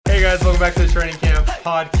guys? Welcome back to the Training Camp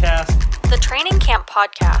Podcast. The Training Camp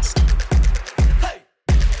Podcast.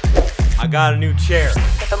 I got a new chair.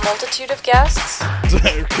 With a multitude of guests.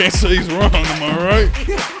 Can't say he's wrong, am I right?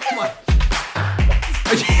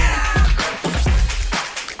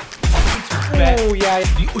 Oh, yeah.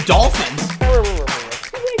 Dolphins.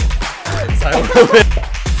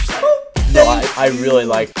 No, I really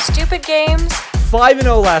like. Stupid games.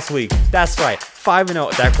 5-0 last week. That's right.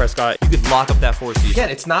 5-0. Dak Prescott. You could lock up that 4 seed. Again,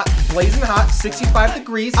 it's not blazing hot, 65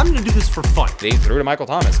 degrees. I'm going to do this for fun. They threw to Michael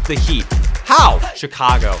Thomas. The Heat. How?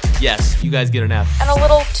 Chicago. Yes, you guys get an F. And a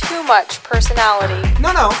little too much personality.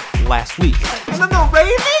 No. Last week. No,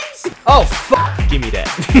 Ravens? Oh, fuck. Give me that.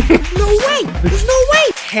 No way. There's no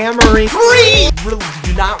way. Hammering. Free. Really,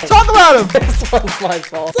 do not Talk about him. This one's my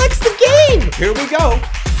fault. flex the game. Here we go.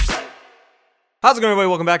 How's it going, everybody?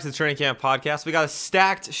 Welcome back to the Training Camp Podcast. We got a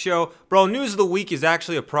stacked show. Bro, news of the week is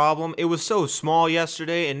actually a problem. It was so small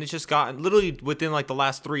yesterday, and it just got, literally within like the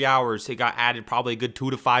last 3 hours, it got added probably a good 2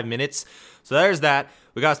 to 5 minutes. So there's that.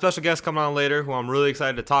 We got a special guest coming on later who I'm really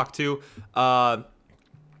excited to talk to.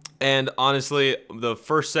 And honestly, the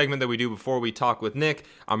first segment that we do before we talk with Nick,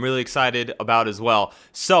 I'm really excited about as well.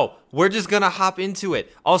 So we're just going to hop into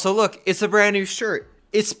it. Also, look, it's a brand new shirt.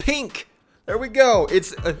 It's pink. There we go.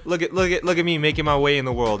 It's look at me making my way in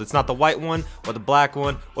the world. It's not the white one or the black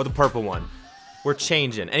one or the purple one. We're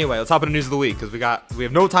changing. Anyway, let's hop into news of the week because we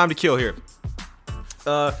have no time to kill here.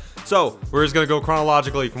 So we're just gonna go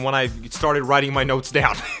chronologically from when I started writing my notes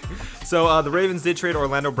down. So the Ravens did trade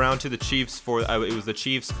Orlando Brown to the Chiefs for it was the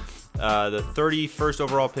Chiefs, the 31st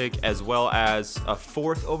overall pick as well as a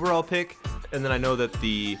 4th overall pick, and then I know that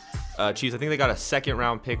the Chiefs, I think they got a 2nd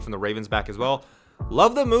round pick from the Ravens back as well.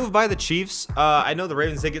 Love the move by the Chiefs. I know the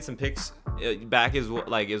Ravens did get some picks back as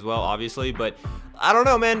well, obviously, but I don't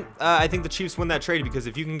know, man. I think the Chiefs win that trade because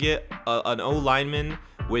if you can get an O lineman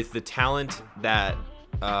with the talent that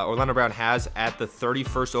Orlando Brown has at the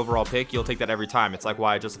 31st overall pick, you'll take that every time. It's like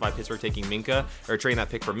why I justify Pittsburgh taking Minka or trading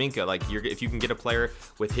that pick for Minka. Like if you can get a player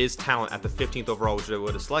with his talent at the 15th overall, which I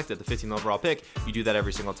would have selected, the 15th overall pick, you do that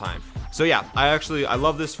every single time. So yeah, I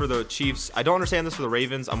love this for the Chiefs. I don't understand this for the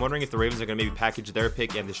Ravens. I'm wondering if the Ravens are going to maybe package their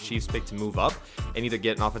pick and this Chiefs pick to move up and either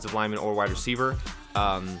get an offensive lineman or wide receiver.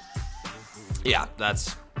 Yeah,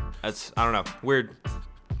 that's I don't know,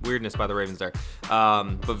 weirdness by the Ravens there,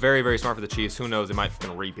 but very, very smart for the Chiefs. Who knows, they might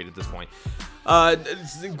gonna repeat at this point.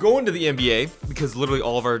 Going to the NBA, because literally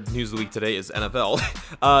all of our news of the week today is NFL.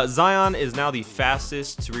 Zion is now the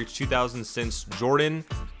fastest to reach 2,000 since Jordan.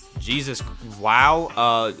 Jesus,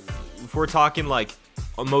 wow. If we're talking like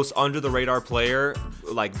a most under the radar player,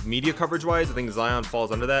 like media coverage wise, I think Zion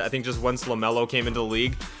falls under that. I think just once LaMelo came into the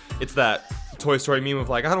league, it's that Toy Story meme of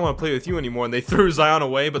like, I don't want to play with you anymore, and they threw Zion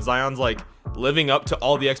away, but Zion's like living up to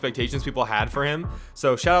all the expectations people had for him.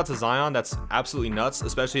 So shout out to Zion. That's absolutely nuts,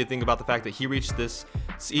 especially to think about the fact that he reached this,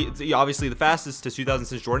 obviously the fastest to 2,000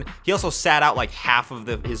 since Jordan. He also sat out like half of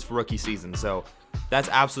his rookie season, so that's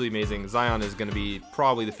absolutely amazing. Zion is going to be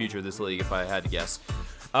probably the future of this league if I had to guess.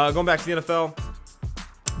 Going back to the NFL,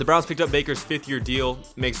 the Browns picked up Baker's 5th-year deal.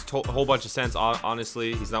 Makes a whole bunch of sense,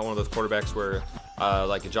 honestly. He's not one of those quarterbacks where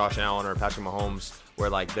like a Josh Allen or Patrick Mahomes where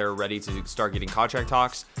like they're ready to start getting contract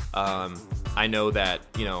talks. I know that,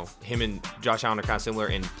 him and Josh Allen are kind of similar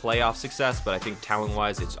in playoff success, but I think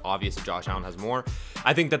talent-wise, it's obvious that Josh Allen has more.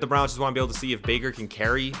 I think that the Browns just want to be able to see if Baker can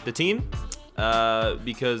carry the team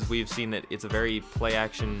because we've seen that it's a very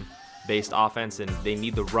play-action-based offense, and they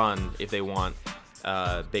need the run if they want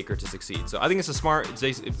Baker to succeed. So I think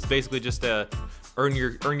it's basically just a earn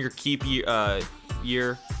your keep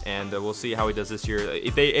year, and we'll see how he does this year.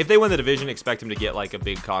 If they win the division, expect him to get like a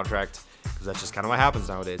big contract because that's just kind of what happens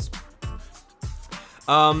nowadays.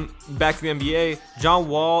 Back to the NBA, John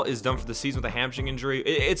Wall is done for the season with a hamstring injury.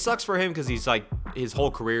 It sucks for him because he's like his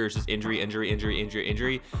whole career is just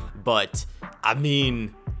injury. But I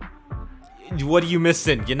mean, what are you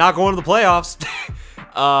missing? You're not going to the playoffs.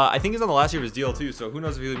 I think he's on the last year of his deal too, so who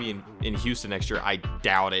knows if he'll be in Houston next year. I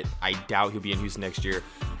doubt it. I doubt he'll be in Houston next year.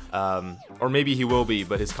 Or maybe he will be,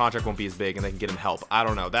 but his contract won't be as big and they can get him help. I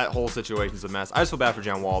don't know. That whole situation is a mess. I just feel bad for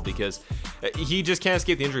John Wall because he just can't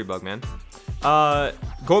escape the injury bug, man.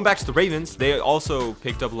 Going back to the Ravens, they also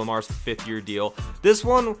picked up Lamar's 5th-year deal. This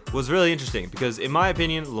one was really interesting because, in my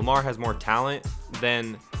opinion, Lamar has more talent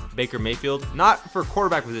than Baker Mayfield. Not for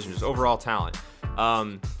quarterback position, just overall talent.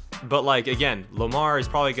 But, like, again, Lamar is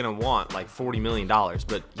probably going to want, like, $40 million,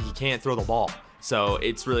 but he can't throw the ball. So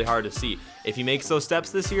it's really hard to see. If he makes those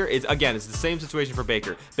steps this year, it's the same situation for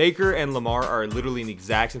Baker. Baker and Lamar are literally in the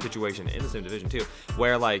exact same situation, in the same division too,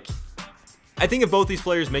 where, like, I think if both these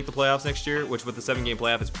players make the playoffs next year, which with the 7-game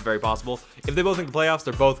playoff, it's very possible. If they both make the playoffs,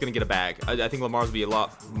 they're both going to get a bag. I think Lamar's will be a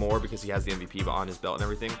lot more because he has the MVP on his belt and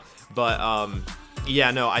everything. But,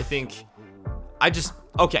 yeah, no, I think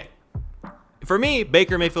okay. For me,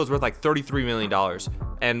 Baker Mayfield's worth like $33 million,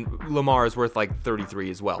 and Lamar is worth like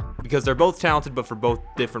 33 as well, because they're both talented, but for both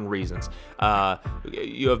different reasons.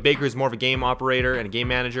 You have Baker who's more of a game operator and a game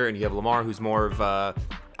manager, and you have Lamar who's more of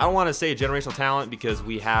I don't want to say a generational talent because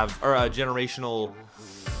we have, or a generational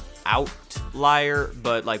outlier,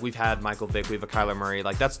 but like we've had Michael Vick, we have a Kyler Murray.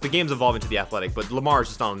 Like the game's evolving to the athletic, but Lamar is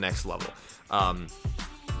just on the next level.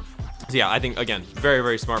 So yeah, I think again, very,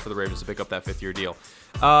 very smart for the Ravens to pick up that 5th-year deal.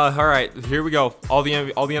 All right, here we go. All the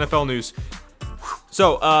NFL news.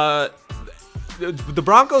 So, the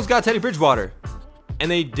Broncos got Teddy Bridgewater, and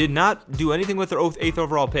they did not do anything with their 8th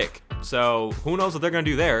overall pick. So, who knows what they're going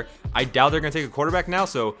to do there. I doubt they're going to take a quarterback now.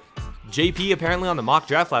 So, JP apparently on the mock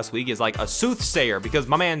draft last week is like a soothsayer because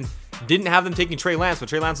my man didn't have them taking Trey Lance, but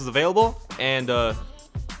Trey Lance was available. And,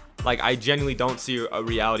 I genuinely don't see a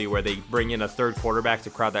reality where they bring in a 3rd quarterback to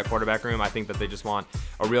crowd that quarterback room. I think that they just want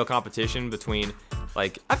a real competition between, I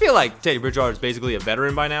feel like Teddy Bridgewater is basically a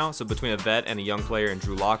veteran by now. So between a vet and a young player and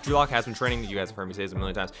Drew Lock. Drew Lock has been training. You guys have heard me say this a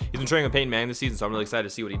million times. He's been training with Peyton Manning this season, so I'm really excited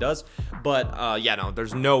to see what he does. But, yeah, no,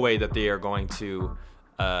 there's no way that they are going to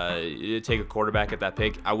take a quarterback at that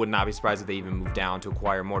pick. I would not be surprised if they even move down to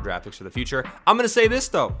acquire more draft picks for the future. I'm going to say this,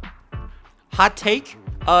 though. Hot take.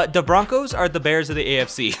 The Broncos are the Bears of the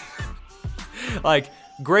AFC.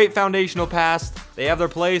 Great foundational past. They have their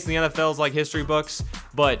place in the NFL's history books,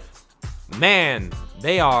 but man,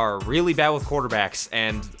 they are really bad with quarterbacks,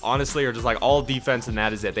 and honestly are just all defense, and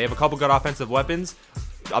that is it. They have a couple good offensive weapons.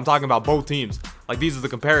 I'm talking about both teams. These are the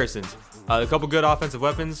comparisons. A couple good offensive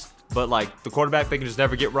weapons, but the quarterback they can just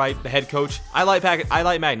never get right. The head coach, I like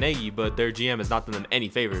Matt Nagy, but their GM has not done them any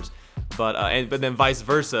favors. But then vice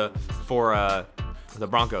versa for the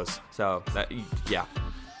Broncos. So yeah.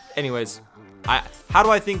 Anyways. How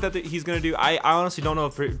do I think that he's going to do? I honestly don't know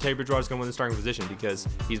if Teddy Bridgewater is going to win the starting position because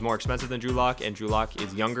he's more expensive than Drew Lock, and Drew Lock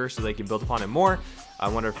is younger, so they can build upon him more. I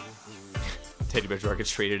wonder if Teddy Bridgewater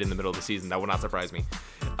gets traded in the middle of the season. That would not surprise me.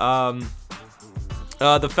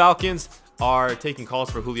 The Falcons are taking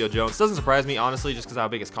calls for Julio Jones. Doesn't surprise me, honestly, just because how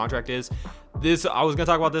big his contract is. I was going to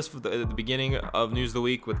talk about this at the beginning of News of the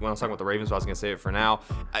Week when I was talking about the Ravens, but I was going to save it for now.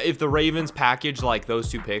 If the Ravens package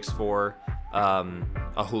those 2 picks for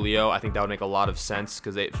a Julio, I think that would make a lot of sense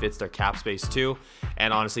because it fits their cap space too,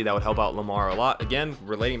 and honestly that would help out Lamar a lot. Again,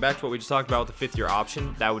 relating back to what we just talked about with the 5th-year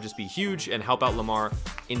option, that would just be huge and help out Lamar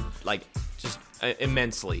in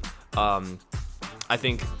immensely. I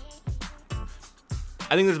think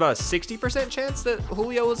there's about a 60% chance that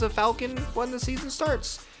Julio is a Falcon when the season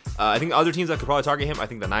starts. I think other teams that could probably target him, I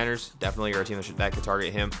think the Niners definitely are a team that could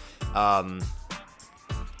target him.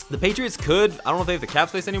 The Patriots could. I don't know if they have the cap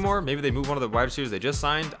space anymore. Maybe they move one of the wide receivers they just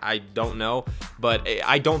signed. I don't know. But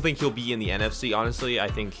I don't think he'll be in the NFC, honestly. I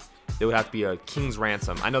think there would have to be a king's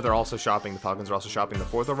ransom. I know they're also shopping. The Falcons are also shopping the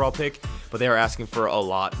 4th overall pick, but they are asking for a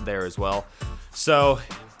lot there as well. So,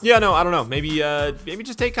 yeah, no, I don't know. Maybe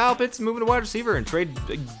just take Kyle Pitts and move him to wide receiver and trade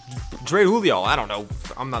Julio. I don't know.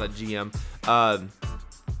 I'm not a GM.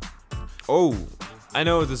 I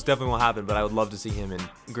know this definitely won't happen, but I would love to see him in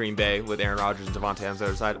Green Bay with Aaron Rodgers and Devontae Adams on the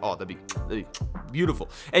other side. Oh, that'd be beautiful.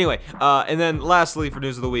 Anyway, and then lastly for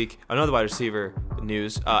News of the Week, another wide receiver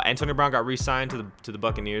news. Antonio Brown got re-signed to the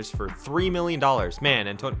Buccaneers for $3 million. Man,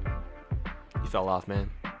 Antonio, you fell off, man.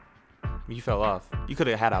 You fell off. You could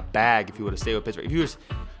have had a bag if you would have stayed with Pittsburgh. If you just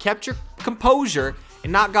kept your composure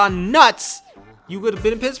and not gone nuts, you would have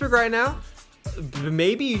been in Pittsburgh right now.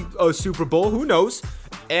 Maybe a Super Bowl, who knows?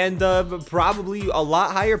 And probably a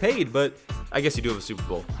lot higher paid, but I guess you do have a Super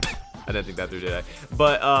Bowl. I didn't think that through today.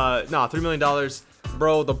 But no, $3 million.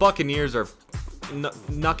 Bro, the Buccaneers are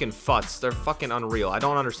knucking futs. They're fucking unreal. I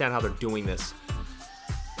don't understand how they're doing this.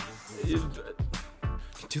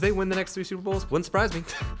 Do they win the next 3 Super Bowls? Wouldn't surprise me.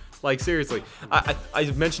 Seriously. I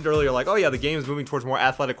mentioned earlier, oh yeah, the game is moving towards more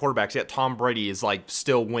athletic quarterbacks, yet Tom Brady is,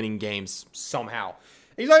 still winning games somehow.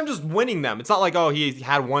 He's not even just winning them. It's not like, he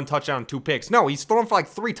had 1 touchdown and 2 picks. No, he's throwing for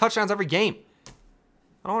 3 touchdowns every game.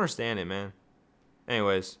 I don't understand it, man.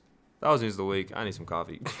 Anyways, that was News of the Week. I need some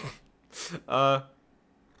coffee.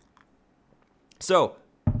 So,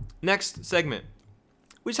 next segment.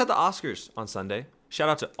 We just had the Oscars on Sunday. Shout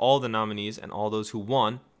out to all the nominees and all those who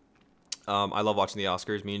won. I love watching the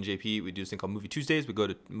Oscars. Me and JP, we do this thing called Movie Tuesdays. We go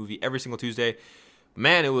to movie every single Tuesday.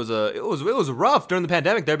 Man, it was rough during the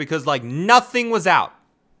pandemic there because nothing was out.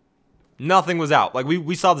 Nothing was out.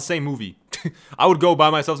 We saw the same movie. I would go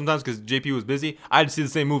by myself sometimes because JP was busy. I had to see the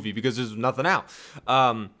same movie because there's nothing out.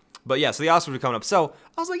 But yeah, so the Oscars were coming up. So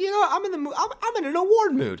I was like, you know what? I'm in the mood. I'm in an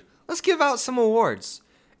award mood. Let's give out some awards.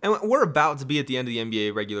 And we're about to be at the end of the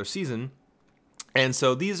NBA regular season. And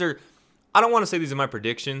so these are, I don't want to say these are my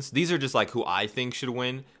predictions. These are just like who I think should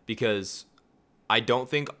win, because I don't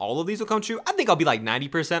think all of these will come true. I think I'll be like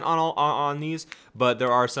 90% on these, but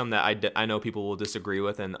there are some that I know people will disagree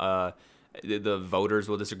with, and the voters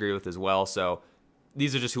will disagree with as well. So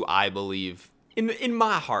these are just who I believe in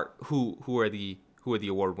my heart who are the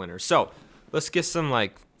award winners. So let's get some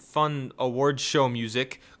like fun award show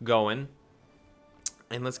music going,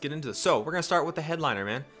 and let's get into this. So we're gonna start with the headliner,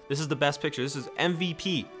 man. This is the best picture. This is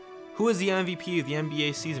MVP. Who is the MVP of the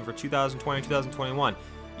NBA season for 2020-2021?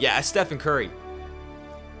 Yeah, it's Stephen Curry.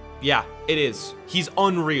 Yeah, it is. He's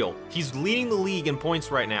unreal. He's leading the league in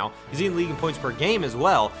points right now. He's leading the league in points per game as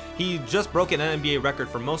well. He just broke an NBA record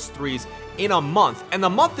for most threes in a month. And the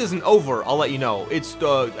month isn't over, I'll let you know. It's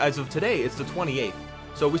as of today, it's the 28th.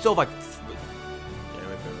 So we still have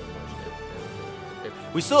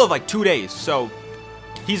like 2 days. So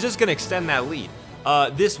he's just going to extend that lead.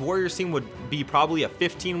 This Warriors team would be probably a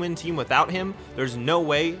 15-win team without him. There's no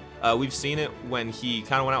way. We've seen it when he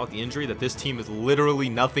kind of went out with the injury that this team is literally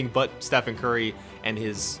nothing but Stephen Curry and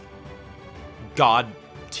his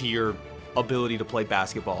god-tier ability to play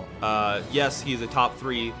basketball. Yes, he's a top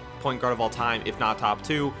 3 point guard of all time, if not top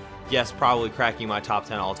 2. Yes, probably cracking my top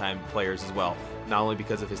 10 all-time players as well. Not only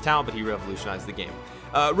because of his talent, but he revolutionized the game.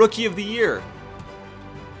 Rookie of the Year.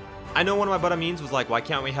 I know one of my buddy means was like, why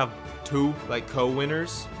can't we have 2 like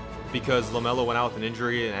co-winners? Because LaMelo went out with an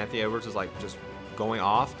injury and Anthony Edwards was like just going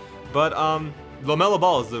off. But LaMelo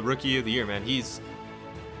Ball is the Rookie of the Year, man.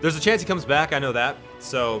 There's a chance he comes back, I know that.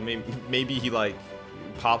 So maybe he like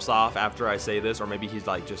pops off after I say this, or maybe he's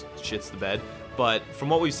like just shits the bed. But from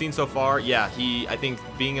what we've seen so far, yeah, I think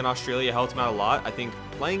being in Australia helped him out a lot. I think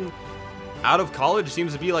playing out of college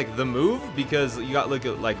seems to be like the move, because you got look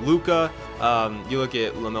at like Luka, you look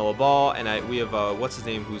at LaMelo Ball, and we have what's his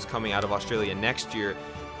name, who's coming out of Australia next year,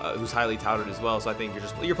 who's highly touted as well. So I think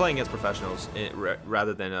you're playing against professionals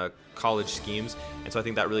rather than college schemes, and so I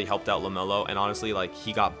think that really helped out LaMelo. And honestly, like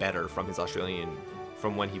he got better from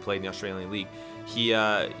when he played in the Australian League.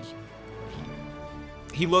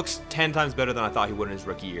 He looks 10 times better than I thought he would in his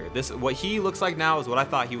rookie year. What he looks like now is what I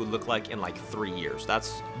thought he would look like in like 3 years.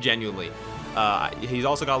 That's genuinely. He's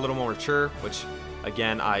also got a little more mature, which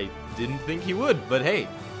again, I didn't think he would, but hey,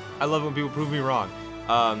 I love when people prove me wrong.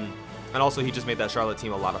 And also he just made that Charlotte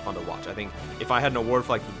team a lot of fun to watch. I think if I had an award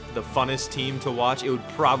for like the funnest team to watch, it would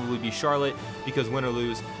probably be Charlotte, because win or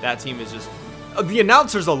lose, that team is just, the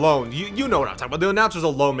announcers alone, you know what I'm talking about. The announcers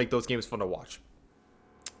alone make those games fun to watch.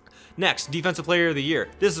 Next, Defensive Player of the Year.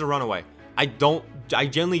 This is a runaway. I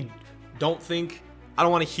genuinely don't think, I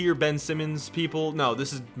don't want to hear Ben Simmons people. No,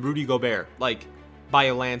 this is Rudy Gobert, like by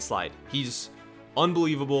a landslide. He's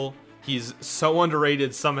unbelievable. He's so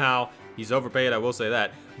underrated somehow. He's overpaid, I will say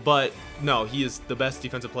that. But no, he is the best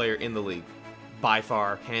defensive player in the league. By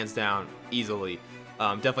far, hands down, easily.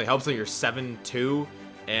 Definitely helps when you're 7'2",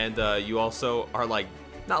 and you also are like,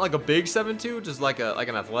 not like a big 7'2", just like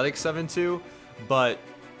an athletic 7'2", but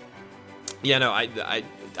yeah, no, I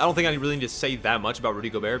don't think I really need to say that much about Rudy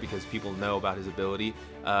Gobert, because people know about his ability.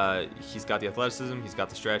 He's got the athleticism, he's got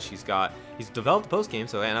the stretch, he's developed post game.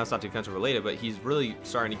 So, and that's not defensive related, but he's really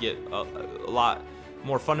starting to get a lot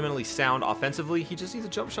more fundamentally sound offensively. He just needs a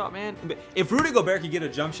jump shot, man. If Rudy Gobert could get a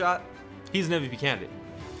jump shot, he's an MVP candidate,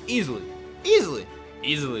 easily.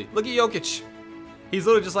 Look at Jokic. He's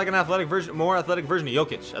literally just like an more athletic version of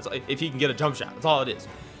Jokic. That's if he can get a jump shot. That's all it is.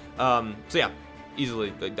 So yeah.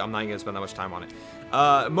 Easily. I'm not even going to spend that much time on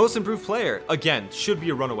it. Most improved player, again, should be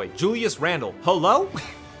a runaway. Julius Randle. Hello?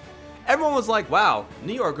 Everyone was like, wow,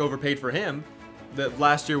 New York overpaid for him.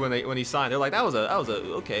 Last year when he signed, they're like, that was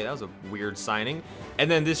a weird signing.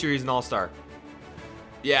 And then this year he's an all-star.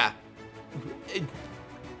 Yeah.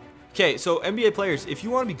 Okay, so NBA players, if you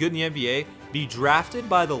want to be good in the NBA, be drafted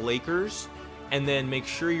by the Lakers, and then make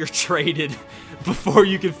sure you're traded before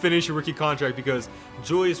you can finish your rookie contract, because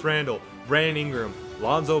Julius Randle, Brandon Ingram,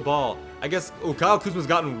 Lonzo Ball, I guess Kyle Kuzma's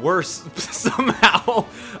gotten worse somehow.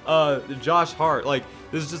 Josh Hart, like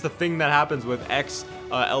this is just a thing that happens with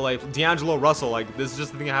LA. D'Angelo Russell, like this is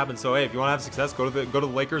just the thing that happens. So hey, if you want to have success, go to the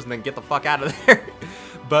Lakers and then get the fuck out of there.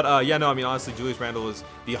 But yeah, no, I mean honestly, Julius Randle is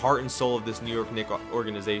the heart and soul of this New York Knicks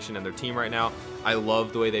organization and their team right now. I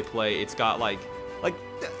love the way they play. It's got like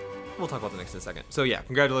we'll talk about the Knicks in a second. So yeah,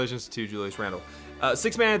 congratulations to Julius Randle.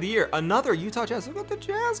 Sixth Man of the Year, another Utah Jazz. Look at the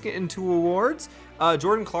Jazz getting 2 awards.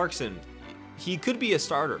 Jordan Clarkson, he could be a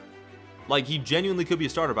starter. Like he genuinely could be a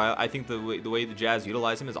starter, but I think the way the Jazz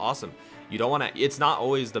utilize him is awesome. You don't want to. It's not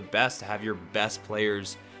always the best to have your best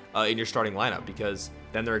players in your starting lineup, because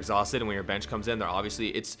then they're exhausted, and when your bench comes in,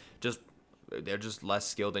 they're just less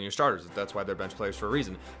skilled than your starters. That's why they're bench players for a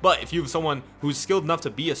reason. But if you have someone who's skilled enough to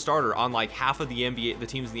be a starter on like half of the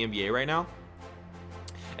teams in the NBA right now,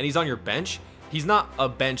 and he's on your bench, he's not a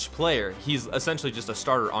bench player. He's essentially just a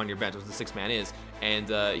starter on your bench, as the sixth man is, and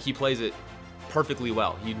he plays it perfectly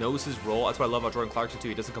well. He knows his role. That's what I love about Jordan Clarkson too.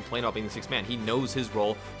 He doesn't complain about being the sixth man. He knows his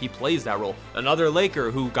role. He plays that role. Another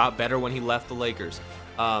Laker who got better when he left the Lakers.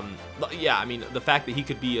 Yeah, I mean, the fact that he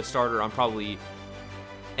could be a starter on probably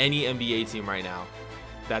any NBA team right now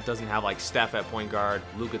that doesn't have like Steph at point guard,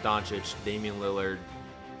 Luka Doncic, Damian Lillard,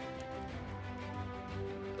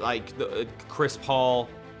 like Chris Paul,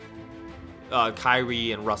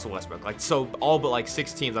 Kyrie, and Russell Westbrook. Like, so all but like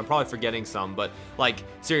 6 teams. I'm probably forgetting some, but like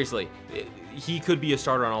seriously, he could be a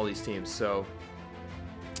starter on all these teams. So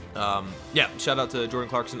yeah, shout out to Jordan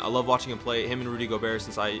Clarkson. I love watching him play. Him and Rudy Gobert,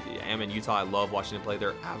 since I am in Utah, I love watching him play.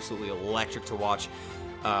 They're absolutely electric to watch.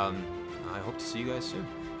 I hope to see you guys soon,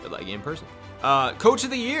 like in person. Coach of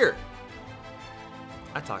the year.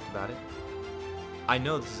 I talked about it. I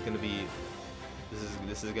know this is gonna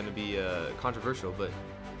be controversial, but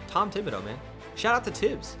Tom Thibodeau, man. Shout out to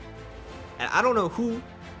Tibbs. And I don't know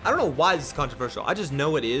why this is controversial. I just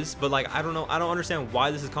know it is, but like I don't understand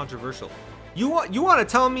why this is controversial. You want to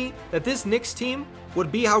tell me that this Knicks team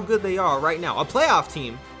would be how good they are right now, a playoff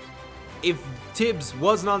team, if Tibbs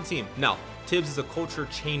wasn't on the team? No, Tibbs is a culture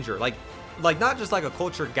changer. Like not just like a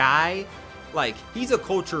culture guy, like he's a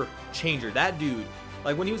culture changer. That dude,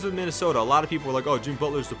 like when he was with Minnesota, a lot of people were like, "Oh, Jim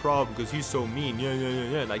Butler's the problem because he's so mean."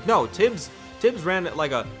 Yeah. Like no, Tibbs ran it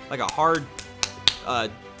like a hard,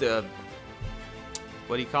 what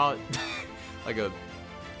do you call it? like a.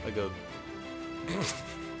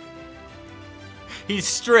 He's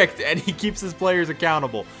strict and he keeps his players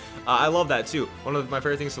accountable. I love that too. One of my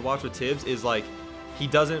favorite things to watch with Tibbs is like he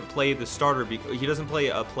doesn't play the starter. He doesn't play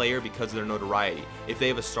a player because of their notoriety. If they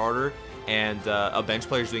have a starter and a bench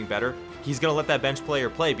player is doing better, he's gonna let that bench player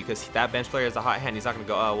play because that bench player has a hot hand. He's not gonna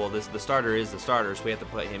go, oh well, the starter is the starter, so we have to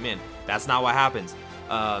put him in. That's not what happens.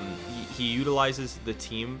 He utilizes the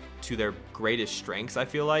team to their greatest strengths, I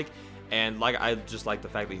feel like, and like I just like the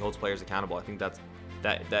fact that he holds players accountable. I think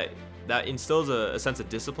that instills a sense of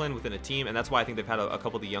discipline within a team, and that's why I think they've had a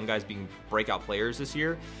couple of the young guys being breakout players this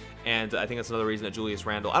year. And I think that's another reason that Julius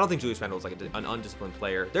Randle. I don't think Julius Randle is like an undisciplined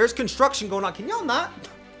player. There's construction going on. Can y'all not?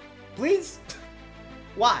 Please?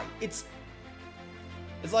 Why? It's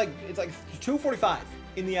like 2:45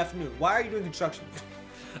 in the afternoon. Why are you doing construction?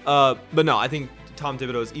 But no, I think Tom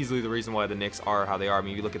Thibodeau is easily the reason why the Knicks are how they are. I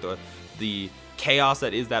mean, you look at the chaos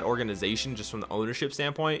that is that organization just from the ownership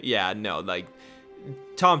standpoint. Yeah, no, like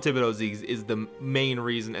Tom Thibodeau is the main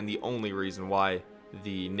reason and the only reason why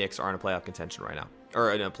the Knicks are in a playoff contention right now,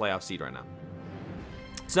 or in a playoff seed right now.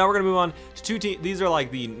 So now we're going to move on to 2 teams. These are like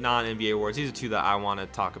the non-NBA awards. These are 2 that I want to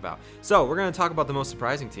talk about. So we're going to talk about the most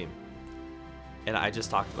surprising team. And I just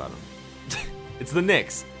talked about them. It's the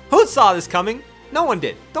Knicks. Who saw this coming? No one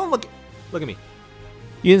did. Don't look at me.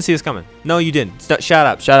 You didn't see this coming. No, you didn't.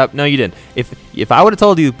 Shut up. No, you didn't. If I would have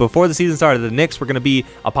told you before the season started the Knicks were going to be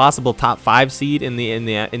a possible top 5 seed in the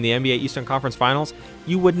NBA Eastern Conference Finals,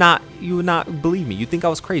 you would not believe me. You'd think I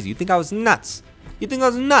was crazy. You'd think I was nuts.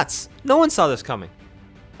 No one saw this coming.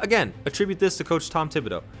 Again, attribute this to Coach Tom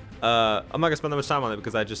Thibodeau. I'm not gonna spend that much time on it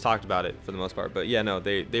because I just talked about it for the most part. But yeah, no,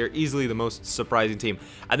 they're easily the most surprising team.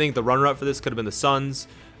 I think the runner-up for this could have been the Suns.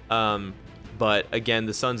 But again,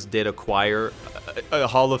 the Suns did acquire a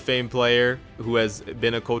Hall of Fame player who has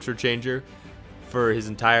been a culture changer for his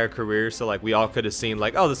entire career. So like we all could have seen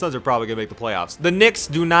like, oh, the Suns are probably gonna make the playoffs. The Knicks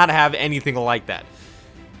do not have anything like that.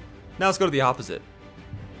 Now let's go to the opposite.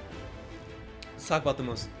 Let's talk about the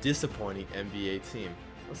most disappointing NBA team.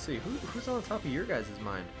 Let's see, who's on the top of your guys'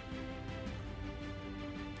 mind?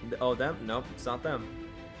 Oh, them? Nope, it's not them.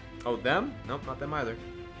 Oh, them? Nope, not them either.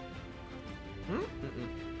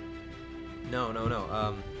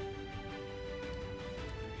 No.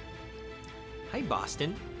 Hi,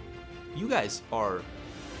 Boston. You guys are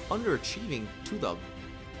underachieving to the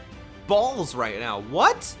balls right now.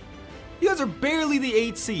 What? You guys are barely the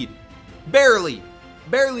 8th seed. Barely.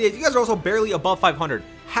 You guys are also barely above 500.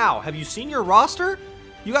 How? Have you seen your roster?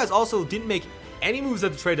 You guys also didn't make any moves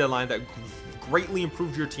at the trade deadline that greatly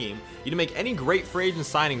improved your team. You didn't make any great free agent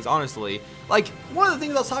signings, honestly. Like, one of the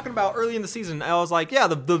things I was talking about early in the season, I was like, yeah,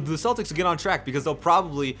 the Celtics will get on track because they'll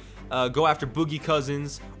probably go after Boogie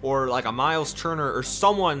Cousins or like a Miles Turner or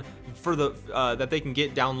someone for the that they can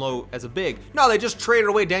get down low as a big. No, they just traded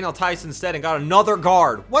away Daniel Tice instead and got another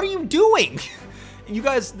guard. What are you doing? You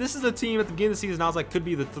guys, this is a team at the beginning of the season I was like could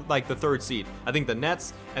be the 3rd seed. I think the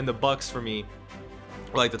Nets and the Bucks for me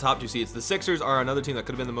like the top 2 seeds. The Sixers are another team that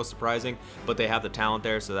could have been the most surprising, but they have the talent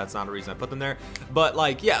there, so that's not a reason I put them there. But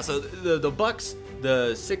like, yeah, so the Bucks,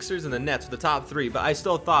 the Sixers, and the Nets were the top 3. But I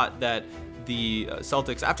still thought that the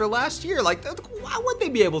Celtics, after last year, like, why would they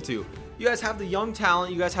be able to? You guys have the young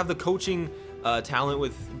talent. You guys have the coaching talent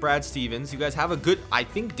with Brad Stevens. You guys have a good. I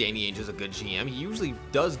think Danny Ainge is a good GM. He usually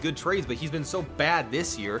does good trades, but he's been so bad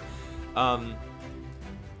this year.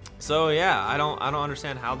 So yeah, I don't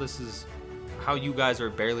understand how you guys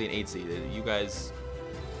are barely an 8 seed. You guys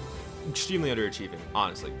extremely underachieving,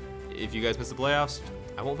 honestly. If you guys miss the playoffs,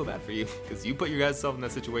 I won't feel bad for you because you put your guys self in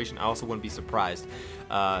that situation. I also wouldn't be surprised.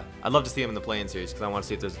 I'd love to see them in the play-in series because I want to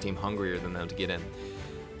see if there's a team hungrier than them to get in.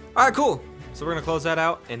 All right, cool. So we're gonna close that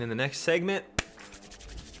out, and in the next segment,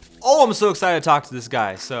 I'm so excited to talk to this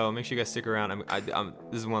guy. So make sure you guys stick around.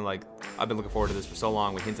 This is one like I've been looking forward to this for so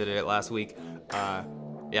long. We hinted at it last week.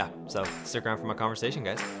 Yeah, so stick around for my conversation,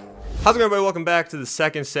 guys. How's it going, everybody? Welcome back to the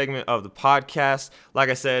second segment of the podcast. Like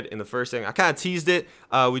I said in the first segment, I kind of teased it.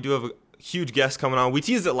 We do have a huge guest coming on. We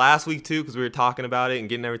teased it last week too because we were talking about it and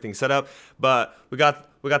getting everything set up. But we got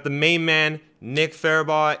the main man, Nick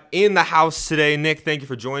Farabaugh, in the house today. Nick, thank you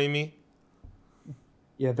for joining me.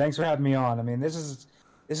 Yeah, thanks for having me on. I mean, this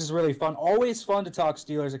is really fun. Always fun to talk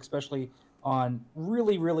Steelers, especially on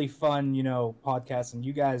really, really fun, podcasts. And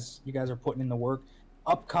you guys are putting in the work.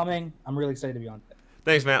 Upcoming, I'm really excited to be on today.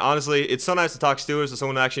 Thanks, man. Honestly, it's so nice to talk Steelers to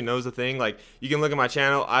someone who actually knows the thing. Like, you can look at my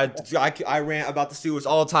channel. I rant about the Steelers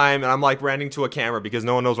all the time, and I'm like ranting to a camera because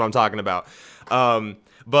no one knows what I'm talking about.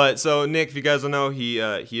 But so Nick, if you guys don't know, he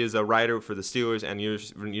is a writer for the Steelers and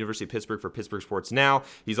University of Pittsburgh for Pittsburgh Sports Now.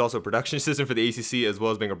 He's also a production assistant for the ACC as well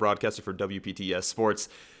as being a broadcaster for WPTS Sports.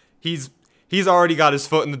 He's already got his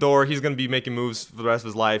foot in the door. He's going to be making moves for the rest of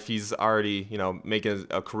his life. He's already, making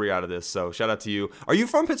a career out of this. So shout out to you. Are you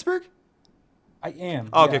from Pittsburgh? I am.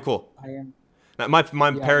 Oh, okay, cool. I am. Now, my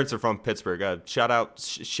parents are from Pittsburgh. Shout out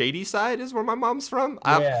Shady Side is where my mom's from.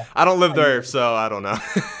 Yeah. I don't live there, so I don't know.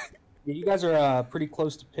 Yeah, you guys are pretty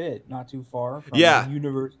close to Pitt, not too far from the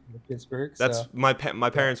University of Pittsburgh. That's so. my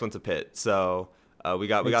parents went to Pitt, so we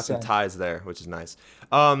got some ties there, which is nice.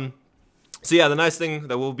 So yeah, the nice thing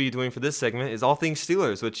that we'll be doing for this segment is all things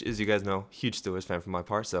Steelers, which, as you guys know, huge Steelers fan from my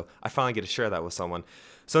part. So I finally get to share that with someone.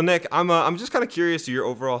 So Nick, I'm just kind of curious to your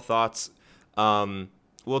overall thoughts.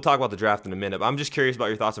 We'll talk about the draft in a minute, but I'm just curious about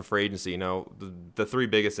your thoughts on free agency. The 3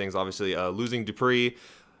 biggest things, obviously, losing Dupree,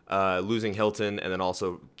 losing Hilton, and then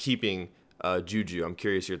also keeping Juju. I'm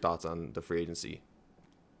curious your thoughts on the free agency.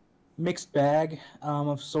 Mixed bag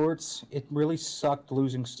of sorts. It really sucked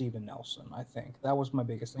losing Steven Nelson, I think. That was my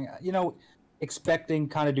biggest thing. Expecting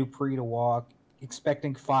kind of Dupree to walk,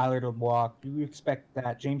 expecting Filer to walk. You expect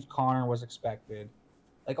that. James Conner was expected.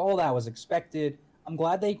 Like, all that was expected. I'm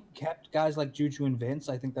glad they kept guys like Juju and Vince.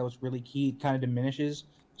 I think that was really key. It kind of diminishes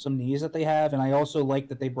some needs that they have. And I also like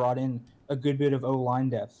that they brought in a good bit of O-line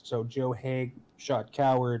depth. So Joe Haig, Shot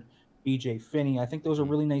Coward, BJ Finney. I think those are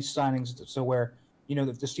really nice signings. So where,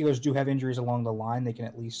 if the Steelers do have injuries along the line, they can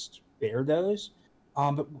at least bear those.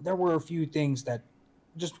 But there were a few things that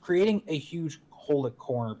just creating a huge hole at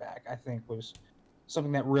cornerback, I think, was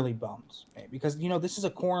something that really bummed me. Because, this is a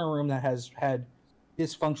corner room that has had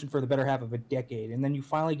dysfunction for the better half of a decade, and then you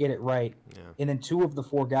finally get it right. Yeah. And then 2 of the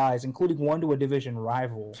 4 guys, including one to a division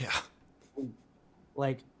rival.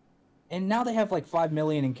 Yeah. And now they have like $5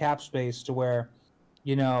 million in cap space to where,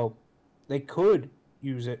 they could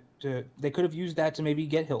use it they could have used that to maybe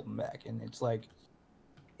get Hilton back. And it's like,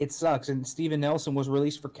 it sucks. And Steven Nelson was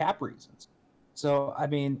released for cap reasons. So, I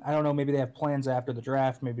mean, I don't know, maybe they have plans after the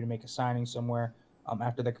draft, maybe to make a signing somewhere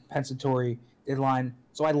after the compensatory deadline.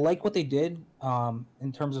 So I like what they did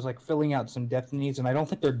in terms of like filling out some depth needs. And I don't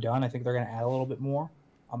think they're done. I think they're going to add a little bit more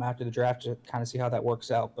after the draft to kind of see how that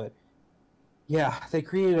works out. But yeah, they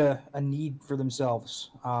created a need for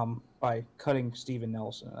themselves by cutting Steven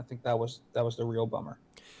Nelson. I think that was the real bummer.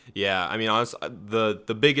 Yeah, I mean, honestly,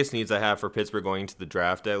 the biggest needs I have for Pittsburgh going into the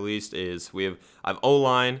draft, at least, is I have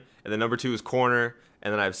O-line, and then number 2 is corner,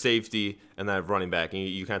 and then I have safety, and then I have running back. And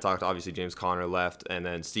you kind of talked, obviously, James Conner left, and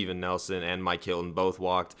then Steven Nelson and Mike Hilton both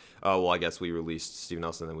walked. Well, I guess we released Steven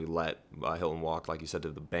Nelson, and then we let Hilton walk, like you said, to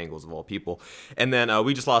the Bengals of all people. And then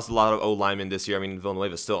we just lost a lot of O-linemen this year. I mean,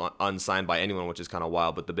 Villanueva is still unsigned by anyone, which is kind of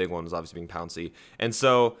wild, but the big one is obviously being Pouncey. And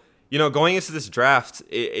so, going into this draft,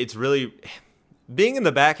 it's really... Being in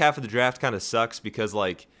the back half of the draft kind of sucks because,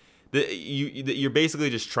 like, you're basically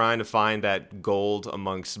just trying to find that gold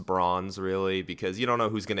amongst bronze, really, because you don't know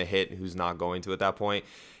who's going to hit and who's not going to at that point.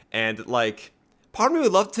 And, like, part of me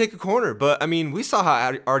would love to take a corner, but, I mean, we saw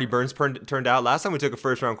how Artie Burns turned out last time we took a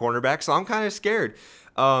first-round cornerback, so I'm kind of scared.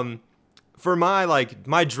 For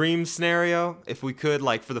my dream scenario, if we could,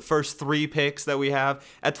 like, for the first 3 picks that we have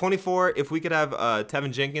at 24, if we could have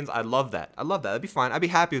Tevin Jenkins, I'd love that. That'd be fine. I'd be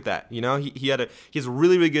happy with that. You know, he has a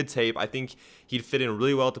really, really good tape. I think he'd fit in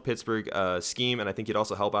really well with the Pittsburgh scheme, and I think he'd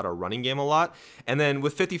also help out our running game a lot. And then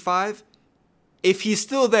with 55, if he's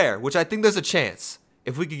still there, which I think there's a chance,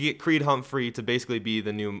 if we could get Creed Humphrey to basically be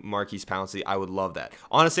the new Marquise Pouncey, I would love that.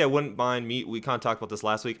 Honestly, I wouldn't mind. We kind of talked about this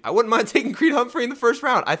last week. I wouldn't mind taking Creed Humphrey in the first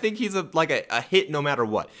round. I think he's a hit no matter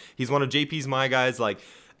what. He's one of JP's my guys. Like,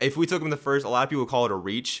 if we took him the first, a lot of people would call it a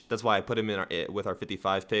reach. That's why I put him in with our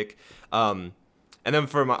 55 pick. And then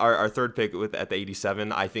for our third pick at the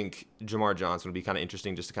 87, I think Jamar Johnson would be kind of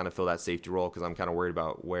interesting just to kind of fill that safety role because I'm kind of worried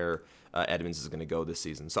about where Edmonds is going to go this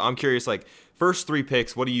season. So I'm curious, like, first 3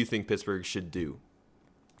 picks, what do you think Pittsburgh should do?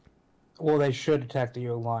 Well, they should attack the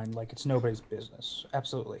O-line like it's nobody's business.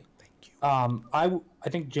 Absolutely. Thank you. I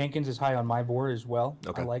think Jenkins is high on my board as well.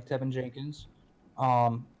 Okay. I like Tevin Jenkins.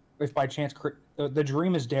 If by chance the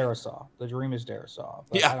dream is Darisaw. The dream is Darisaw.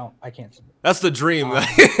 But Yeah. I can't see it. That's the dream.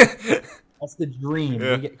 That's the dream.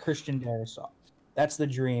 Yeah. We get Christian Darisaw. That's the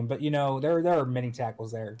dream. But there are many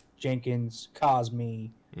tackles there. Jenkins, Cosme,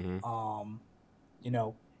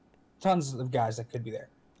 tons of guys that could be there.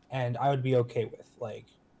 And I would be okay with like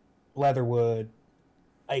Leatherwood,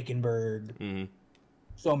 Eichenberg,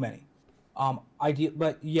 so many.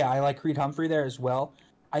 But yeah, I like Creed Humphrey there as well.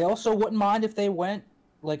 I also wouldn't mind if they went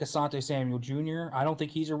like Asante Samuel Jr. I don't think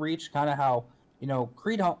he's a reach. Kind of how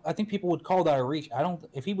Creed. I think people would call that a reach.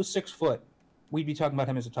 If he was 6 foot, we'd be talking about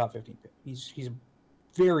him as a top 15 pick. He's a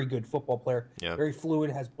very good football player. Yeah. Very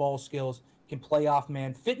fluid, has ball skills, can play off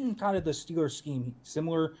man, fit in kind of the Steelers scheme,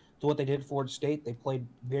 similar to what they did at Florida State. They played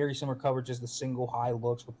very similar coverages, the single high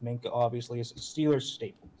looks with Minka, obviously, is a Steelers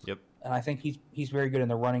staple. Yep. And I think he's very good in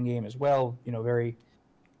the running game as well. Very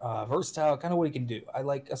versatile, kind of what he can do. I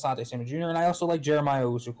like Asante Samuel Jr. and I also like Jeremiah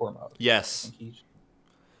Owusu-Koramoah. Yes. I think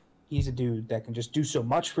he's a dude that can just do so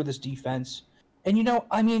much for this defense. And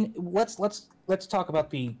let's talk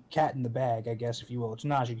about the cat in the bag, I guess, if you will. It's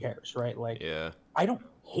Najee Harris, right? Like, Yeah. I don't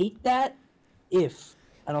hate that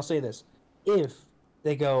and I'll say this, if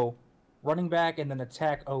they go running back and then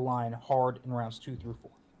attack O-line hard in rounds 2 through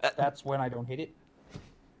 4. That's when I don't hate it.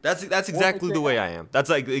 That's exactly the way I am. That's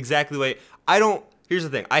like exactly the way I don't. Here's the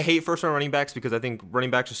thing. I hate first-round running backs because I think running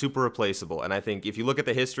backs are super replaceable. And I think if you look at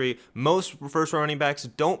the history, most first-round running backs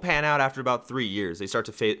don't pan out after about 3 years. They start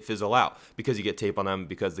to fizzle out because you get tape on them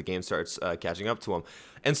because the game starts catching up to them.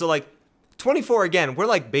 And so, like, 24, again, we're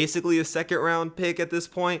like basically a second-round pick at this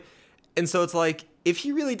point. And so it's like, if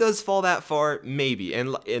he really does fall that far, maybe.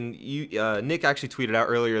 And you, Nick actually tweeted out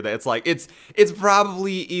earlier that it's like it's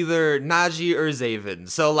probably either Najee or Zaven.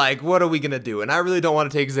 So like, what are we gonna do? And I really don't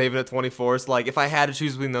want to take Zaven at 24. So like, if I had to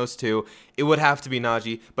choose between those two, it would have to be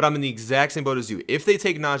Najee. But I'm in the exact same boat as you. If they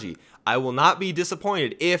take Najee, I will not be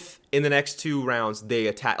disappointed if in the next 2 rounds they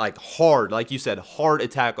attack like hard, like you said, hard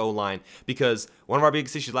attack O-line, because one of our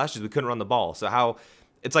biggest issues last year is we couldn't run the ball. So how?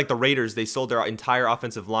 It's like the Raiders, they sold their entire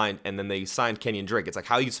offensive line, and then they signed Kenyon Drake. It's like,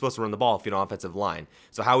 how are you supposed to run the ball if you don't have an offensive line?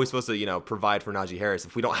 So how are we supposed to, provide for Najee Harris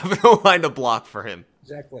if we don't have an O-line to block for him?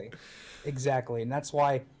 Exactly. And that's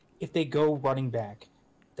why if they go running back,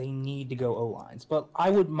 they need to go O-lines. But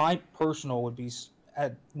my personal would be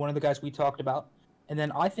at one of the guys we talked about. And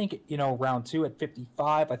then I think, round 2 at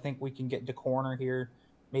 55, I think we can get into corner here.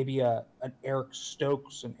 Maybe an Eric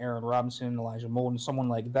Stokes, and Aaron Robinson, Elijah Molden, someone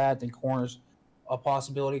like that. Then corners a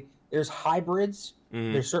possibility. There's hybrids.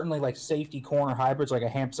 Mm-hmm. There's certainly like safety corner hybrids, like a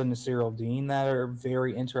Hampson to Cyril Dean, that are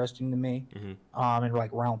very interesting to me. Mm-hmm. In like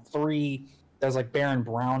round 3, there's like Baron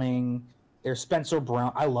Browning. There's Spencer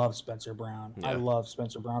Brown. I love Spencer Brown. Yeah. I love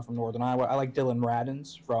Spencer Brown from Northern Iowa. I like Dylan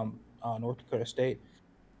Radins from North Dakota State.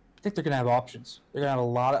 I think they're gonna have options. They're gonna have a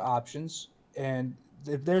lot of options. And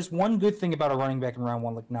if there's one good thing about a running back in round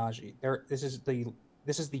 1 like Najee, this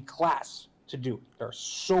is the class to do it. There are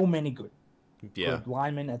so many good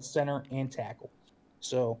linemen at center and tackle.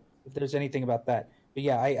 So if there's anything about that. But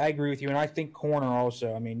yeah, I agree with you. And I think corner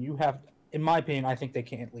also, I mean, you have, in my opinion, I think they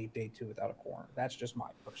can't leave day 2 without a corner. That's just my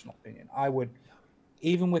personal opinion. I would,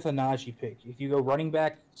 even with a Najee pick, if you go running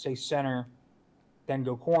back, say center, then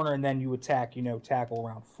go corner, and then you attack, tackle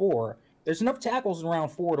round 4. There's enough tackles in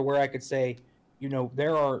round 4 to where I could say,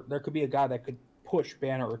 there could be a guy that could push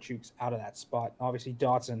Banner or Chooks out of that spot. Obviously,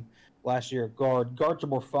 Dotson last year, guards are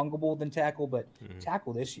more fungible than tackle, but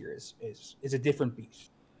tackle this year is a different beast.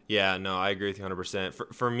 Yeah, no, I agree with you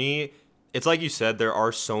 100%. For me, it's like you said, there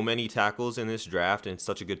are so many tackles in this draft, and it's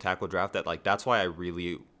such a good tackle draft that like that's why I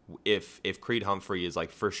really, if Creed Humphrey is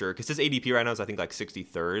like for sure, because his ADP right now is I think like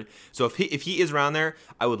 63rd. So if he is around there,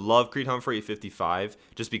 I would love Creed Humphrey at 55,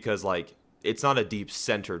 just because like a deep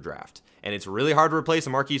center draft, and it's really hard to replace a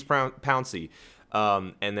Marquise Pouncey.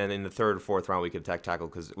 And then in the third or fourth round, we could attack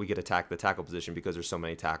the tackle position because there's so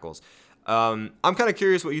many tackles. I'm kind of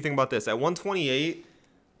curious what you think about this. At 128,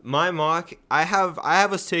 my mock, I have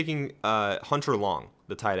us taking Hunter Long,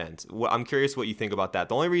 the tight end. I'm curious what you think about that.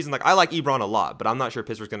 The only reason, I like Ebron a lot, but I'm not sure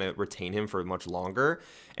Pittsburgh's going to retain him for much longer,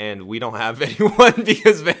 and we don't have anyone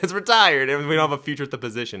because Van's retired, and we don't have a future at the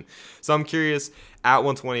position. So I'm curious, at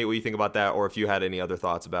 128, what you think about that, or if you had any other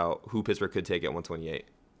thoughts about who Pittsburgh could take at 128.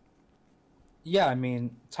 Yeah, I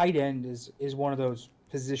mean, tight end is one of those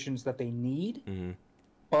positions that they need,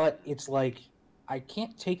 but it's like I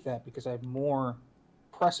can't take that because I have more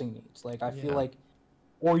pressing needs. I feel like,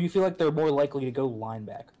 or you feel like they're more likely to go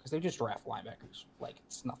linebacker because they just draft linebackers like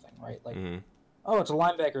it's nothing, right? Oh, it's a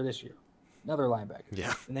linebacker this year, another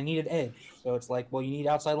linebacker, and they need an edge, so it's like, well, you need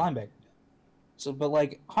outside linebacker. So, but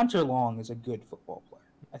Hunter Long is a good football player.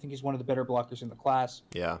 I think he's one of the better blockers in the class.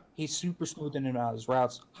 Yeah. He's super smooth in and out of his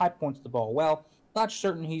routes, high points the ball well. Not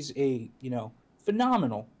certain he's a,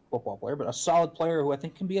 phenomenal football player, but a solid player who I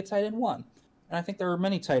think can be a tight end one. And I think there are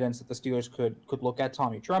many tight ends that the Steelers could look at.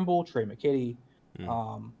 Tommy Tremble, Trey McKitty,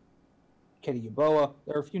 Kenny Yeboah.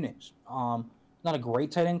 There are a few names. Not a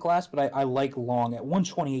great tight end class, but I like Long. At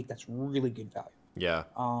 128, that's really good value. Yeah.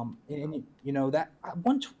 That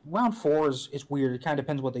round 4 is weird. It kind of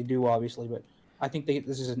depends what they do, obviously, but I think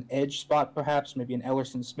this is an edge spot, perhaps. Maybe an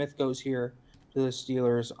Ellerson Smith goes here to the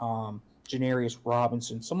Steelers. Janarius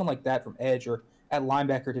Robinson, someone like that from edge, or at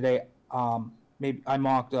linebacker today. Maybe I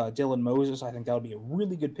mocked Dylan Moses. I think that would be a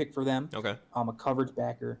really good pick for them. Okay. A coverage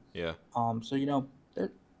backer. Yeah. So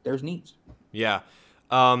there's needs. Yeah.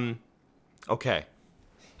 Okay.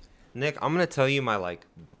 Nick, I'm gonna tell you my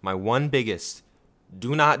one biggest.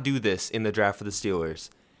 Do not do this in the draft for the Steelers.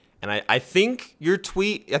 And I think you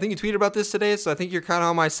tweeted about this today, so I think you're kind of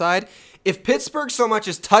on my side. If Pittsburgh so much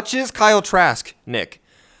as touches Kyle Trask, Nick,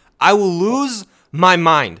 I will lose my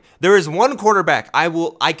mind. There is one quarterback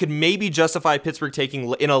I could maybe justify Pittsburgh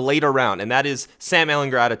taking in a later round, and that is Sam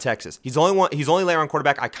Ehlinger out of Texas. He's the only later round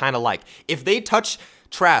quarterback I kind of like. If they touch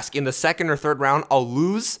Trask in the second or third round, I'll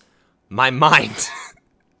lose my mind.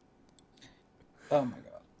 Oh my god.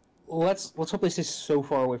 Let's hope they stay so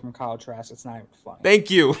far away from Kyle Trask. It's not even funny. Thank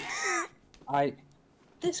you.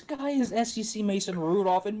 This guy is SEC Mason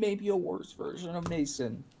Rudolph and maybe a worse version of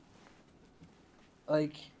Mason.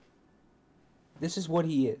 This is what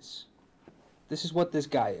he is. This is what this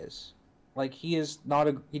guy is. He is not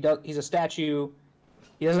he's a statue.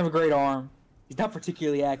 He doesn't have a great arm. He's not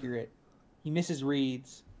particularly accurate. He misses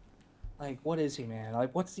reads. What is he, man?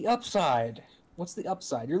 What's the upside? What's the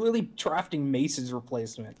upside? You're literally drafting Mason's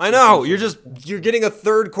replacement. I know. You're getting a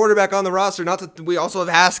third quarterback on the roster. Not that we also have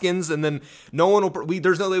Haskins, and then no one will.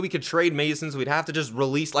 There's no way we could trade Mason, so we'd have to just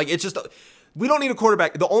release. It's just we don't need a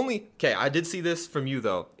quarterback. I did see this from you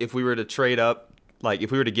though. If we were to trade up,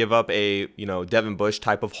 if we were to give up a Devin Bush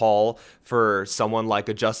type of haul for someone like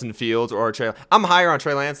a Justin Fields or a Trey, I'm higher on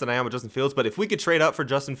Trey Lance than I am with Justin Fields. But if we could trade up for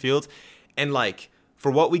Justin Fields, and for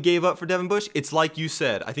what we gave up for Devin Bush, it's like you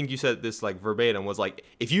said. I think you said this verbatim was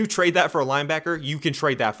if you trade that for a linebacker, you can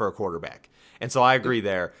trade that for a quarterback. And so I agree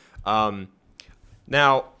there.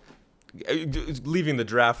 Now, leaving the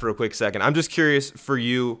draft for a quick second, I'm just curious for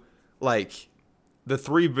you, the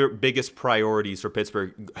three biggest priorities for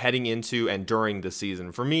Pittsburgh heading into and during the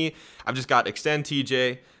season. For me, I've just got extend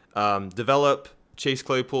TJ, develop Chase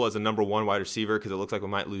Claypool as a number 1 wide receiver because it looks like we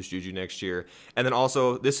might lose Juju next year. And then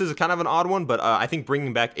also, this is kind of an odd one, but I think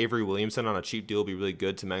bringing back Avery Williamson on a cheap deal would be really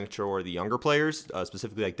good to mentor the younger players,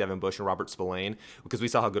 specifically like Devin Bush and Robert Spillane, because we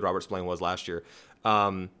saw how good Robert Spillane was last year.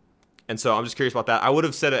 And so I'm just curious about that. I would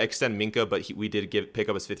have said to extend Minka, but we did pick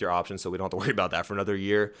up his 5th-year option, so we don't have to worry about that for another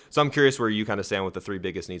year. So I'm curious where you kind of stand with the 3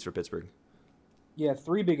 biggest needs for Pittsburgh. Yeah,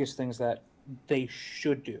 3 biggest things that they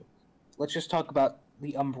should do. Let's just talk about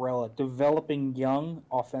the umbrella, developing young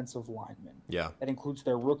offensive linemen. Yeah. That includes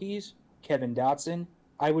their rookies, Kevin Dotson.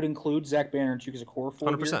 I would include Zach Banner and Chukwueze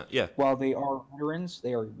Okorafor 100%, yeah. While they are veterans,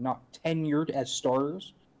 they are not tenured as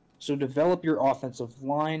starters. So develop your offensive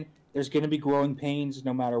line. There's going to be growing pains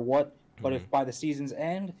no matter what. But if by the season's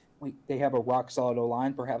end, they have a rock-solid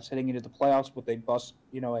O-line, perhaps heading into the playoffs, but they bust,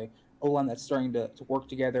 a O-line that's starting to work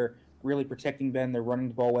together, really protecting Ben, they're running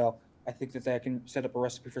the ball well, I think that can set up a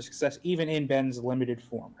recipe for success, even in Ben's limited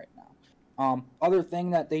form right now. Other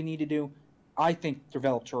thing that they need to do, I think,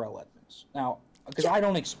 develop Terrell Edmunds. Now, because I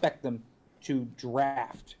don't expect them to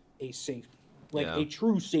draft a safety, a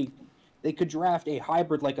true safety. They could draft a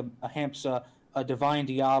hybrid like a Hampsa, a Divine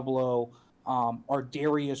Diablo, or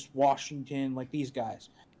Darius Washington, like these guys.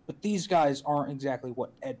 But these guys aren't exactly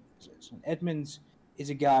what Edmunds is. And Edmunds is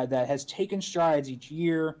a guy that has taken strides each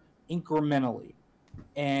year incrementally,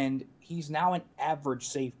 and he's now an average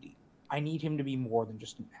safety. I need him to be more than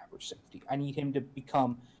just an average safety. I need him to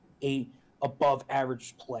become a above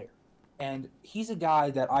average player. And he's a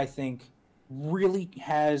guy that I think really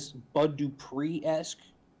has Bud Dupree-esque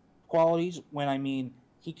qualities when I mean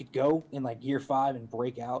he could go in like year 5 and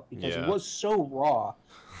break out because he was so raw.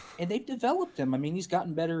 And they've developed him. I mean, he's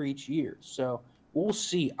gotten better each year. So we'll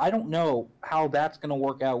see. I don't know how that's going to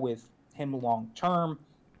work out with him long term,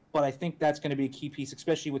 but I think that's going to be a key piece,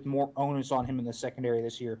 especially with more onus on him in the secondary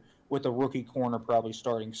this year, with a rookie corner probably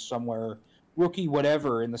starting somewhere. Rookie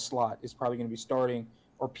whatever in the slot is probably going to be starting,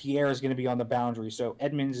 or Pierre is going to be on the boundary. So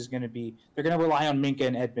Edmonds is going to be – they're going to rely on Minkah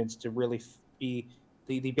and Edmonds to really be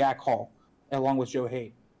the backhaul along with Joe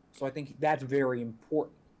Hayden. So I think that's very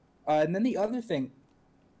important. And then the other thing,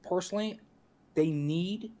 personally, they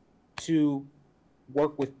need to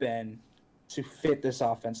work with Ben to fit this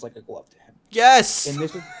offense like a glove to him. Yes. And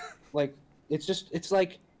this is like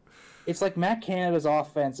it's like Matt Canada's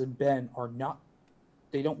offense and Ben are not,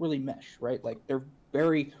 they don't really mesh, right? Like they're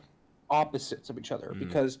very opposites of each other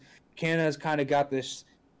because Canada's kind of got this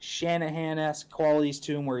Shanahan-esque qualities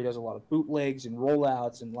to him where he does a lot of bootlegs and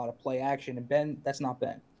rollouts and a lot of play action, and Ben, that's not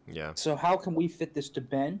Ben. Yeah. So how can we fit this to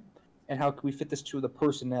Ben, and how can we fit this to the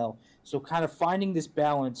personnel? So kind of finding this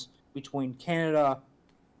balance between Canada's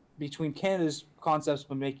concepts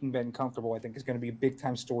but making Ben comfortable, I think, is going to be a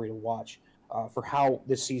big-time story to watch for how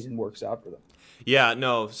this season works out for them. Yeah,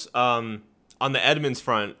 no. On the Edmonds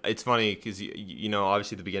front, it's funny because, you know,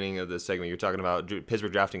 obviously at the beginning of this segment, you're talking about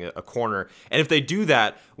Pittsburgh drafting a corner. And if they do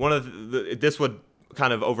that, this would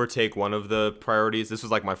kind of overtake one of the priorities. This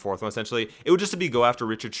was like my fourth one, essentially. It would just be go after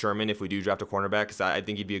Richard Sherman if we do draft a cornerback, because I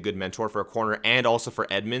think he'd be a good mentor for a corner and also for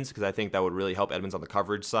Edmonds, because I think that would really help Edmonds on the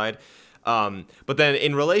coverage side. But then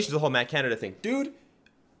in relation to the whole Matt Canada thing, dude,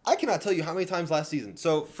 I cannot tell you how many times last season.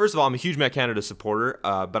 So first of all, I'm a huge Matt Canada supporter,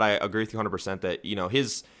 but I agree with you 100% that, you know,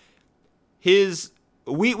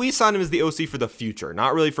 we signed him as the OC for the future,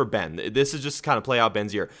 not really for Ben. This is just kind of play out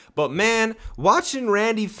Ben's year. But man, watching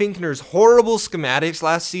Randy Finkner's horrible schematics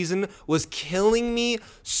last season was killing me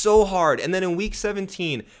so hard. And then in week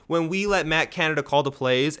 17, when we let Matt Canada call the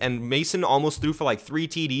plays and Mason almost threw for like 3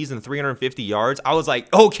 TDs and 350 yards, I was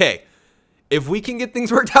like, okay, if we can get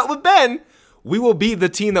things worked out with Ben, we will be the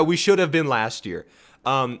team that we should have been last year.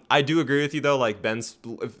 I do agree with you though, like Ben's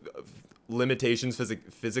limitations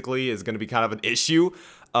physically is going to be kind of an issue.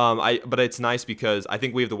 But it's nice because I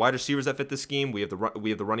think we have the wide receivers that fit the scheme. We have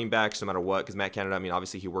the running backs no matter what, because Matt Canada, I mean,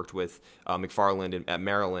 obviously he worked with McFarland at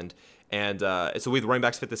Maryland. And so we have the running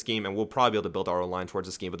backs fit the scheme, and we'll probably be able to build our own line towards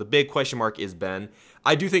the scheme. But the big question mark is Ben.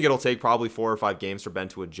 I do think it'll take probably 4 or 5 games for Ben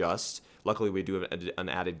to adjust. Luckily, we do have an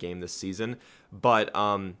added game this season. But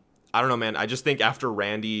I don't know, man. I just think after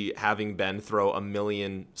Randy having Ben throw a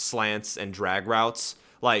million slants and drag routes,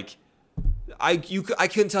 like, I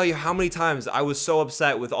couldn't tell you how many times I was so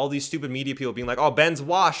upset with all these stupid media people being like, oh, Ben's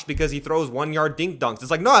washed because he throws 1-yard dink dunks.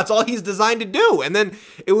 It's like, no, that's all he's designed to do. And then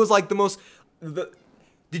it was like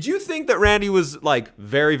did you think that Randy was like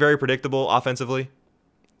very, very predictable offensively?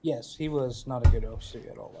 Yes, he was not a good OC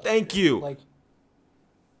at all. Thank you. Like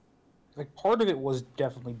part of it was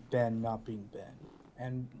definitely Ben not being Ben.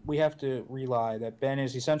 And we have to rely that Ben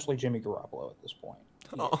is essentially Jimmy Garoppolo at this point.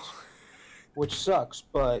 Which sucks,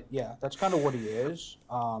 but yeah, that's kind of what he is.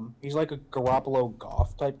 He's like a Garoppolo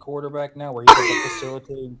Goff type quarterback now, where he's like a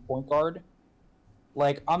facilitating point guard.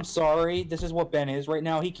 Like, I'm sorry, this is what Ben is right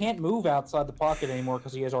now. He can't move outside the pocket anymore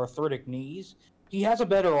because he has arthritic knees. He has a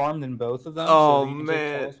better arm than both of them. Oh, so he can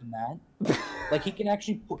man. take that. Like, he can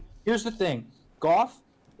actually here's the thing. Goff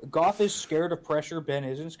is scared of pressure. Ben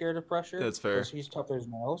isn't scared of pressure. That's fair. Because he's tough as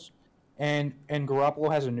nails. And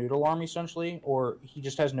Garoppolo has a noodle arm, essentially, or he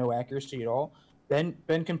just has no accuracy at all. Ben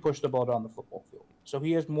can push the ball down the football field. So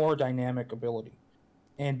he has more dynamic ability.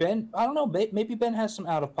 And Ben, I don't know, maybe Ben has some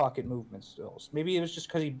out-of-pocket movement still. Maybe it was just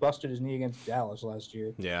because he busted his knee against Dallas last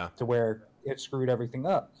year. Yeah. To where it screwed everything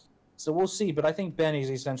up. So we'll see. But I think Ben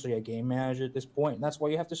is essentially a game manager at this point, and that's why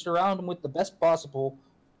you have to surround him with the best possible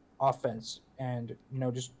offense and, you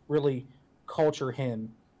know, just really culture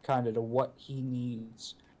him kind of to what he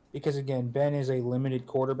needs. Because, again, Ben is a limited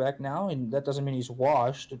quarterback now, and that doesn't mean he's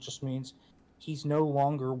washed. It just means he's no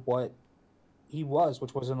longer what he was,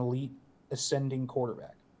 which was an elite ascending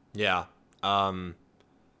quarterback. Yeah.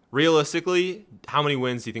 Realistically, how many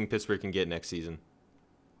wins do you think Pittsburgh can get next season?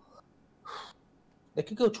 They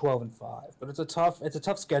could go 12-5, but it's a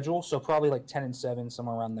tough schedule, so probably like 10-7,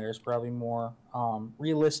 somewhere around there is probably more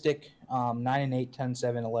realistic. 9-8,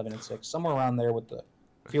 10-7, 11-6, somewhere around there. With the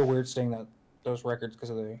feel weird saying that those records because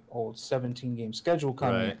of the old 17-game schedule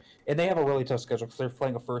coming. Right. And they have a really tough schedule because they're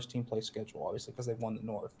playing a first-team play schedule, obviously, because they've won the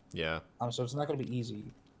North. Yeah. So it's not going to be easy.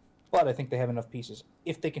 But I think they have enough pieces.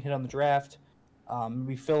 If they can hit on the draft,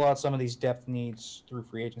 maybe fill out some of these depth needs through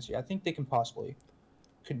free agency, I think they can possibly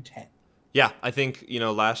contend. Yeah, I think,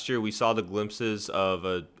 last year we saw the glimpses of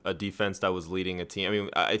a defense that was leading a team. I mean,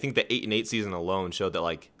 I think the 8-8 season alone showed that,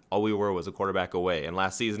 like, all we were was a quarterback away. And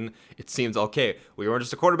last season, it seems, okay, we weren't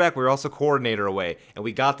just a quarterback, we were also coordinator away. And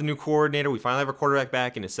we got the new coordinator. We finally have our quarterback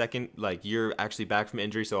back in his second, year actually back from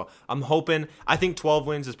injury. So I'm hoping, I think 12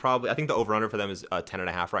 wins is probably, I think the over-under for them is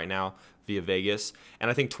 10.5 right now via Vegas.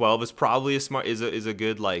 And I think 12 is probably is a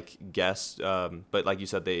good, guess. But like you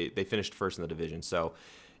said, they finished first in the division. So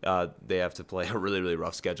they have to play a really, really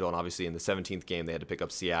rough schedule. And obviously in the 17th game, they had to pick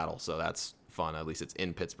up Seattle. So that's fun. At least it's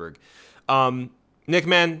in Pittsburgh. Nick,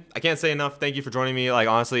 man, I can't say enough. Thank you for joining me.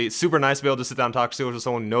 Honestly, super nice to be able to sit down and talk Steelers with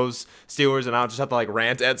someone who knows Steelers, and I don't just have to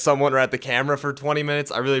rant at someone or at the camera for 20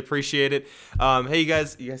 minutes. I really appreciate it. Hey, you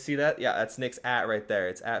guys see that? Yeah, that's Nick's @ right there.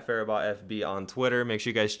 It's @FarabotFB on Twitter. Make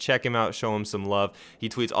sure you guys check him out, show him some love. He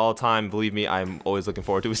tweets all the time. Believe me, I'm always looking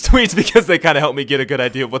forward to his tweets because they kind of help me get a good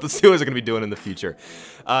idea of what the Steelers are going to be doing in the future.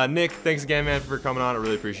 Nick, thanks again, man, for coming on. I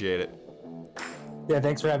really appreciate it. Yeah,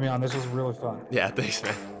 thanks for having me on. This was really fun. Yeah, thanks,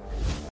 man.